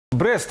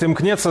Брэст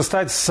імкнецца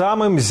стаць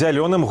самым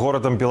зялёным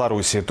горадам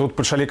Беларусі. Тут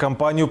пачалі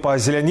кампанію па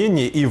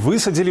азеляненні і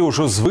высадзілі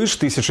ўжо звыш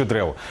 1000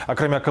 дрэў.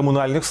 Акрамя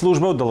камунальных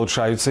службаў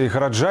далучаюцца і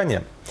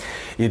гараджане.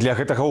 І для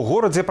гэтага ў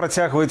горадзе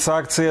працягваецца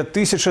акцыя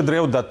 «Тысяча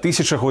дрэў да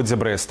Тысячагоддзя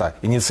Брэста».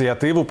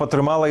 Ініцыятыву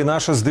падтрымала і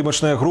наша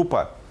здымачная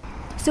група.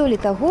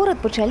 Сёлета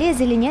горад пачалі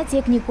азеляняць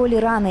як ніколі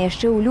рана,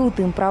 яшчэ ў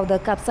лютым. Праўда,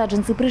 каб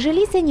саджанцы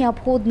прыжыліся,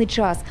 неабходны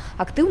час.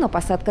 Актыўна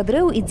пасадка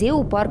дрэў ідзе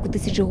ў парку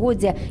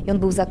Тысячагоддзя. Ён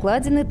быў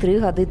закладзены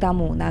 3 гады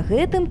таму. На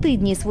гэтым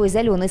тыдні свой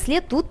зялёны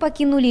след тут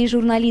пакінулі і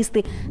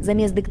журналісты.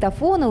 Замест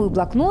дыктафонаў і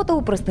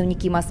блакнотаў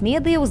прадстаўнікі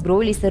мас-медыя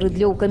ўзброіліся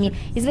рыдлёўкамі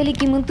і з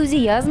вялікім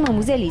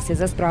энтузіязмам узяліся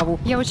за справу.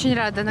 Я очень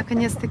рада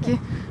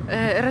наконец-таки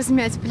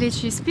размять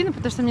плечи и спину,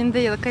 потому что мне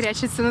надоело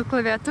корячиться над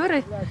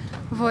клавиатурой.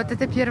 Вот,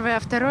 это первое. А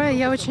второе,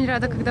 я очень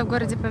рада, когда в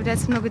городе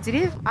появляется много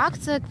деревьев.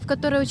 Акция, в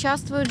которой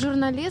участвуют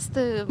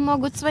журналисты,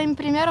 могут своим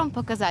примером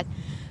показать,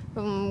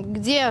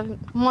 где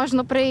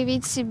можно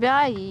проявить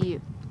себя, и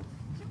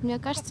мне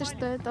кажется,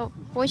 что это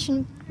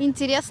очень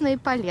интересно и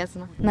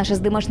полезно. Наша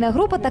здымачная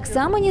група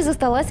таксама не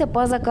засталася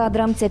па-за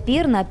кадрам.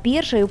 Цяпер на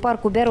першай у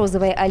парку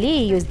Бярозавай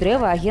алеі ёсць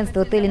дрэва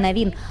агенцтва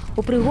тэленавін.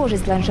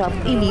 Упрыгожыць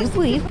ландшафт і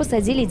ліпы іх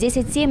пасадзілі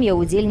 10 сем'яў,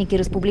 удзельнікі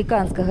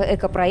рэспубліканскага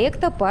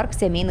экапраекта «Парк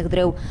сямейных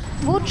дрэў».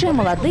 Творчыя,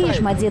 маладыя,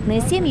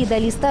 шматдзетныя сем'і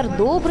далі старт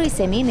добрай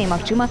сямейнай,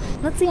 магчыма,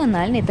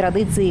 нацыянальнай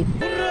традыцыі.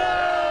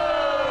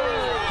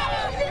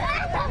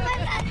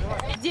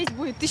 Здесь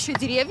будет 1000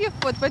 деревьев,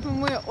 вот, поэтому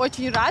мы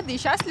очень рады и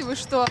счастливы,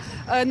 что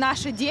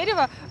наше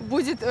дерево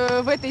будет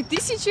в этой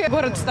 1000.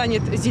 Город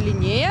станет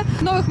зеленее.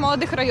 В новых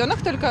молодых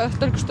районах, только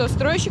что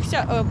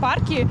строящихся,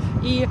 парки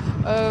и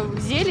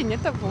зелень,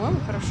 это, по-моему,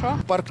 хорошо.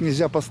 Парк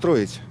нельзя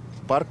построить,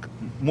 парк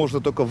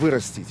можно только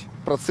вырастить.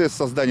 Процесс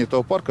создания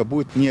этого парка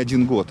будет не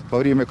 1 год. Во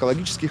время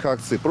экологических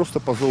акций, просто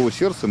по зову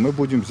сердца, мы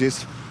будем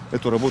здесь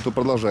эту работу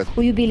продолжать.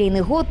 У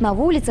юбілейны год на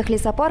вуліцах,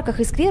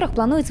 лесапарках і скверах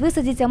плануюць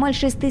высадзіць амаль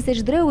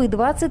 6000 дрэў і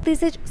 20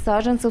 000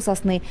 саджанцаў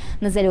сасны.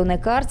 На зялёнай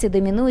карце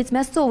дамінуюць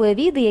мясцовыя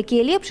віды,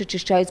 якія лепш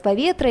ачышчаюць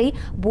паветра і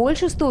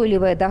больш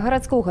устойлівыя да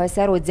гарадскога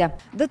асяроддзя.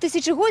 Да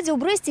Тысячагоддзя ў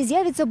Брэсце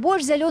з'явіцца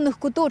больш зялёных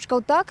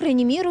куточкаў. Так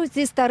рэаніміруецца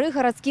і стары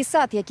гарадскі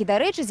сад, які,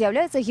 дарэчы,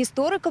 з'яўляецца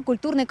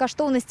гісторыка-культурнай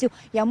каштоўнасцю.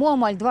 Яму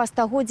амаль 2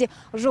 стагоддзі.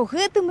 Ужо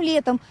гэтым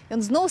летам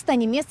ён зноў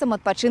стане месцам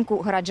адпачынку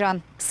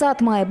гараджан.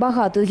 Сад мае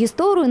багатую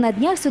гісторыю. На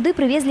днях сюды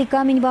прывезлі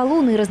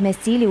камень-валун і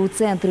размясцілі ў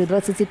цэнтры.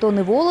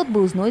 20-тонны волат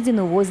быў знойдзены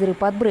ў возеры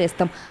пад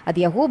Брэстам. Ад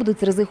яго будуць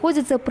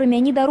разыходзіцца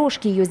прамяні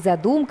дарожкі. Ёсць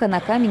задумка на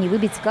камені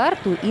выбіць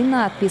карту і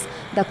надпіс.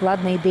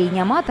 Дакладнай ідэі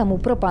няма, таму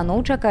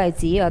прапаноў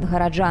чакаюць і ад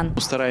гараджан.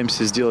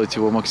 Стараемся сделать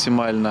его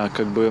максимально,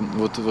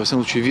 вот, во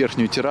всяком случае,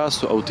 верхнюю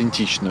террасу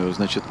аутентичную.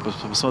 Значит,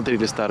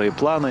 посмотрели старые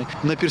планы.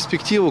 На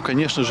перспективу,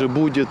 конечно же,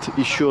 будет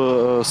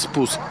еще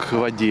спуск к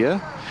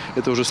воде.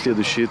 Это уже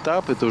следующий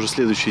этап, это уже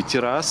следующие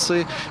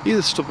террасы,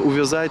 и чтобы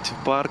увязать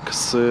парк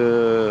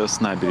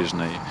с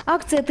набережной.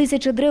 Акцыя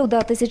 «Тысяча дрэў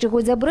да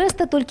Тысячагоддзя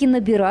Брэста» толькі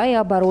набірае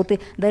абароты.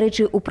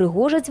 Дарэчы,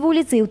 упрыгожаць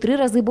вуліцы і ў 3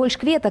 разы больш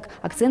кветак.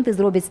 Акцэнты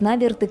зробяць на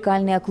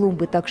вертыкальныя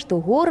клумбы. Так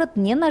што горад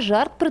не на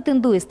жарт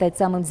прэтэндуе стаць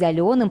самым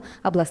зялёным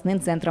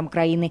абласным цэнтрам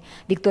краіны.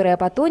 Вікторыя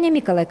Патоня,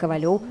 Мікалай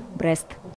Кавалёў, Брэст.